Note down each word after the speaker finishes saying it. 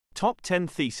Top 10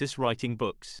 Thesis Writing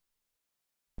Books.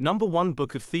 Number 1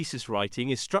 book of thesis writing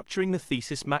is Structuring the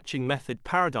Thesis Matching Method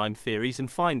Paradigm Theories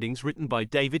and Findings, written by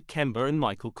David Kember and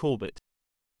Michael Corbett.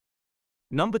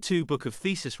 Number 2 book of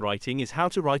thesis writing is How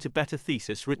to Write a Better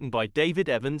Thesis, written by David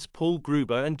Evans, Paul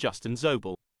Gruber and Justin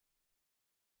Zobel.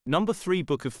 Number 3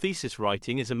 book of thesis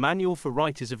writing is A Manual for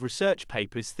Writers of Research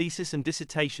Papers, Thesis and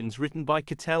Dissertations, written by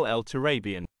Catel El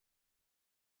Turabian.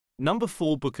 Number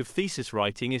 4 book of thesis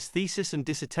writing is Thesis and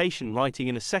Dissertation Writing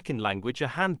in a Second Language, a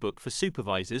Handbook for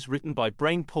Supervisors, written by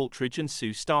Brain Poltridge and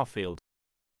Sue Starfield.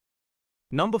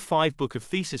 Number 5 book of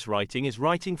thesis writing is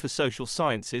Writing for Social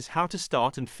Sciences, How to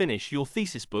Start and Finish Your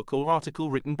Thesis Book or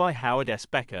Article, written by Howard S.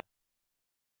 Becker.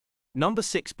 Number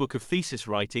 6 book of thesis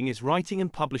writing is Writing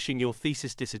and Publishing Your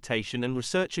Thesis, Dissertation and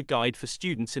Research, a Guide for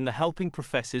Students in the Helping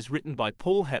Professors, written by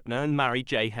Paul Hepner and Mary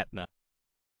J. Hepner.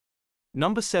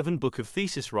 Number 7 book of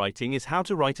thesis writing is How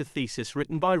to Write a Thesis,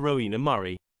 written by Rowena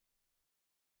Murray.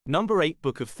 Number 8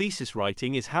 book of thesis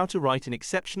writing is How to Write an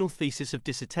Exceptional Thesis of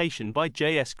Dissertation by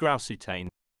J. S. Grausutain.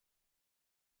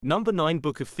 Number 9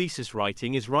 book of thesis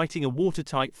writing is Writing a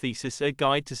Watertight Thesis, a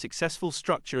Guide to Successful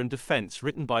Structure and Defense,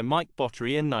 written by Mike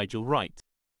Bottery and Nigel Wright.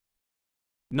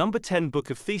 Number 10 book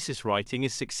of thesis writing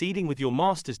is Succeeding with Your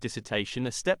Master's Dissertation,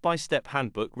 a Step-by-Step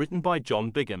Handbook, written by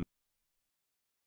John Bigham.